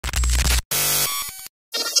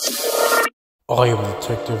I am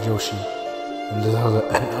Detective Yoshi, and this is how the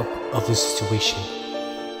end up of this situation.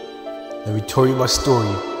 Let me tell you my story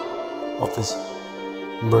of this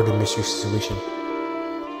murder mystery situation.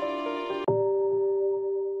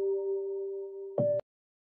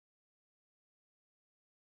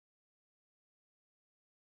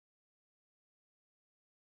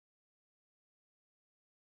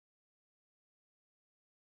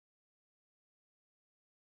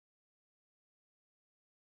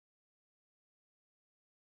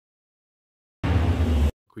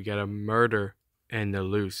 We got a murder and the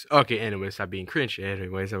loose. Okay, anyways, stop being cringe.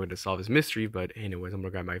 Anyways, I'm gonna solve this mystery, but anyways, I'm gonna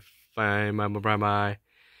grab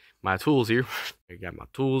my tools here. I got my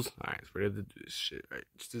tools. Alright, it's ready to do this shit. Right.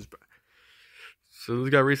 So this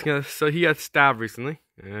guy recently he got stabbed recently.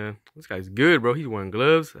 This guy's good, bro. He's wearing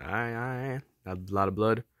gloves. Alright. A lot of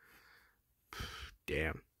blood.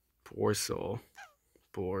 Damn. Poor soul.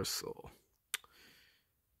 Poor soul.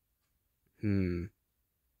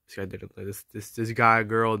 This guy didn't. This guy,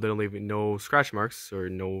 girl didn't leave no scratch marks or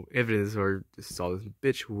no evidence or just saw this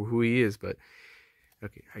bitch who he is. But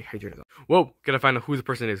okay, I turn it off. Whoa, gotta find out who the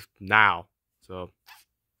person is now. So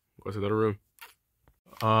go to the other room.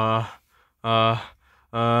 I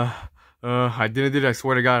didn't do that. I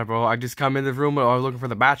swear to God, bro. I just come in this room. I was looking for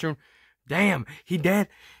the bathroom. Damn, he dead.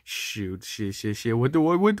 Shoot, shit. What do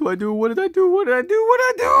I do? What did I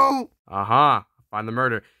do? Find the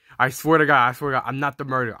murder. I swear to God, I'm not the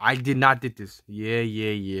murderer. I did not did this.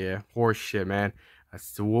 Yeah. Horse shit, man.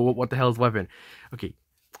 What the hell is weapon? Okay.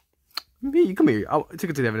 Come here. I'll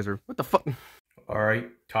take it to the evidence room. What the fuck?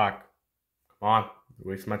 Alright, talk. Come on.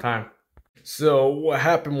 You're wasting my time. So what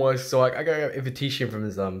happened was, so I got an invitation from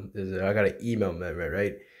his I got an email, man,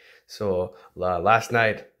 right? So last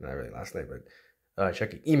night, not really last night, but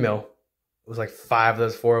check an email. It was like 5 of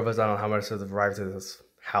us, 4 of us. I don't know how much of us arrived to this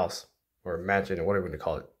house or mansion or whatever you want to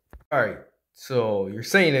call it. Alright, so you're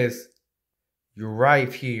saying is you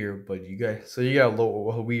arrive here, but you got a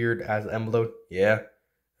little weird ass envelope, yeah?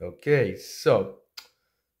 Okay, so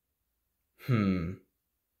this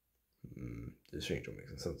change don't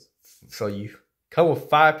make sense. So you come with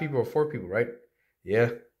 5 people or 4 people, right?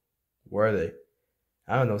 Yeah. Where are they?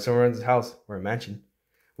 I don't know, somewhere in this house or a mansion.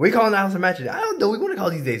 We calling the house a mansion. I don't know. We want to call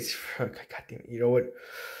these days. God damn it. You know what?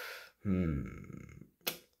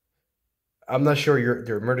 I'm not sure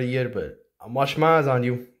you're murdered yet, but I'm watching my eyes on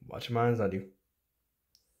you.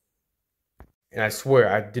 And I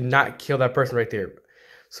swear, I did not kill that person right there.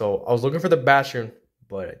 So I was looking for the bathroom,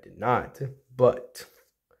 but I did not. But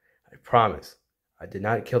I promise, I did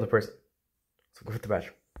not kill the person. So look for the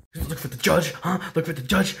bathroom. Look for the judge, huh? Look for the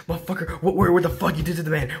judge, motherfucker. What the fuck you did to the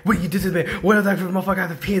man? What you did to the man? What did that motherfucker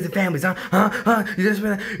have to kids and families, huh? You just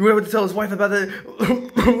man, you were able to tell his wife about that?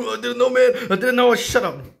 I didn't know, man. I didn't know. Shut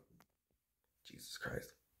up. Jesus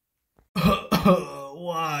Christ.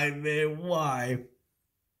 Why, man? Why?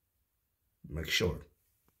 Make sure.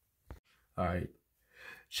 Alright.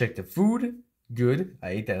 Check the food. Good. I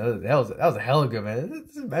ate that. That was a hell of good, man.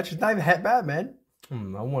 This match is not even that bad, man.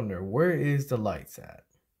 I wonder, where is the lights at?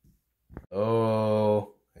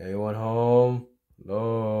 Oh, anyone home?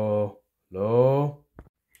 No.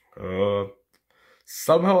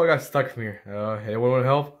 Somehow I got stuck from here. Anyone want to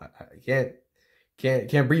help? I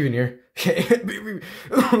can't breathe in here. Can't breathe.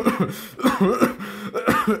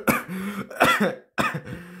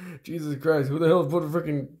 Jesus Christ, who the hell put a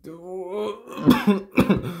freaking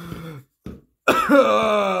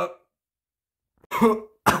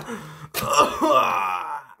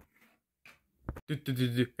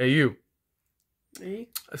Hey you. Me?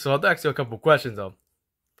 So I'll ask you a couple questions though.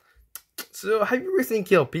 So have you recently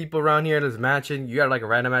killed people around here at this mansion? You got like a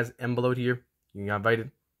randomized envelope here? You got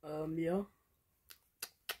invited? Yeah.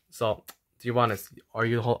 So do you want to? Are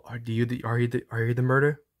you the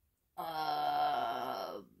murderer?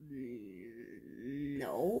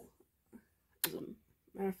 No. As a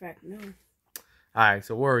matter of fact, no. Alright,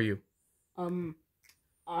 so where are you?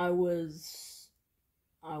 I was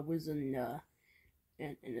in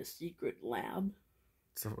a secret lab.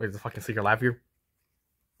 So wait, the fucking secret lab here?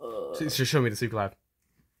 Just show me the secret lab.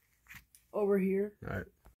 Over here. Alright.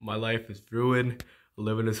 My life is ruined. I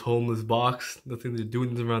live in this homeless box. Nothing to do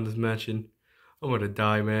around this mansion. I'm gonna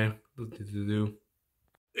die, man. Nothing to do.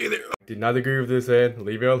 Hey there. I did not agree with this, Ed.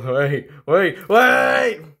 Leave me alone. Wait!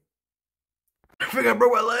 I think I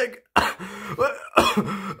broke my leg.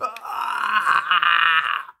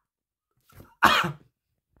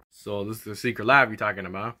 So this is the secret lab you're talking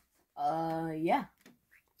about? Yeah.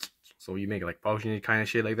 So you make like potion kind of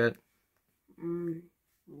shit like that?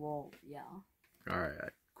 Well, yeah.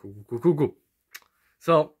 Alright. Cool.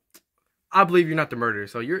 So, I believe you're not the murderer.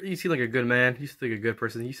 So you seem like a good man. You seem like a good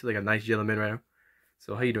person. You seem like a nice gentleman right now.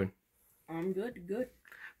 So how you doing? I'm good, good.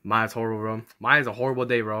 Mine's horrible, bro. Mine's a horrible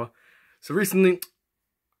day, bro. So recently,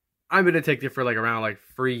 I've been a detective for like around like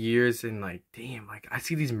 3 years, and like, damn, like I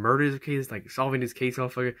see these murders cases, like solving this case,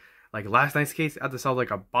 motherfucker. Like last night's case, I had to solve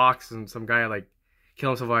like a box and some guy like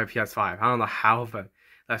killed himself on a PS5. I don't know how, but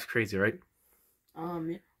that's crazy, right?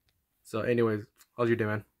 Yeah. So, anyways, how's your day,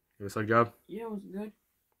 man? You have a job? Yeah, it was good.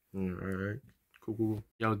 Alright. Cool.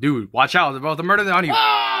 Yo, dude, watch out. There's about the murder on you.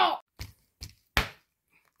 Oh!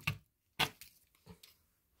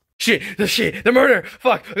 Shit, the murder.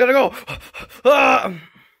 Fuck, I gotta go. Ah!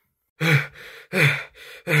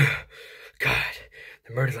 God,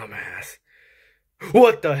 the murder's on my ass.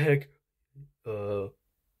 What the heck? Hello,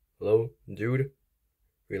 dude? Are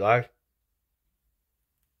you alive?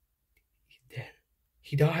 He's dead.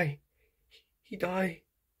 He died. He died.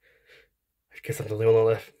 I guess I'm the only one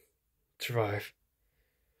left. Survive.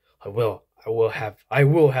 I will have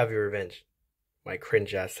your revenge. My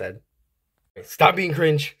cringe ass said. Stop being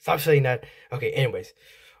cringe. Stop saying that. Okay, anyways.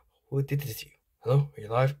 Who did this to you? Hello? Are you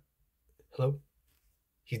alive? Hello?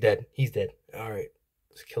 He's dead. He's dead. Alright.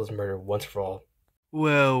 Let's kill this murder once for all.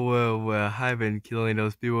 Well. I've been killing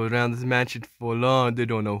those people around this mansion for long. They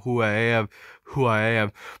don't know who I am.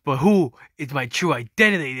 But who is my true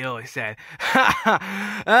identity, they always said.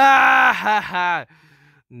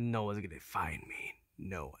 No one's gonna find me.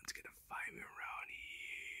 No one's gonna find me around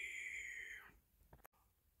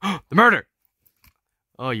here. The murder!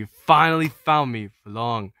 Oh, you finally found me for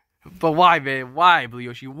long. But why, man? Why, Blue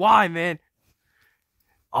Yoshi? Why, man?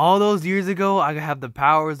 All those years ago, I could have the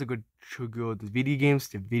powers to go to video games.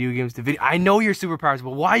 I know your superpowers,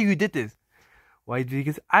 but why you did this? Why?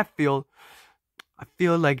 Because I feel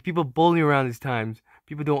like people bully me around these times.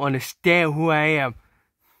 People don't understand who I am.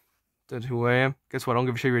 That's who I am. Guess what? I don't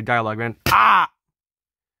give a shit your dialogue, man. Ah!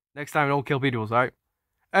 Next time, don't kill people, alright?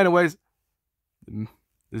 Anyways,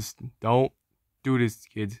 don't do this,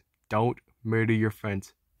 kids. Don't murder your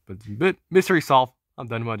friends. But mystery solved. I'm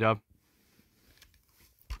done with my job.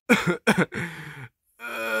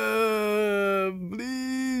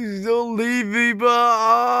 Please don't leave me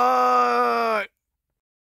behind.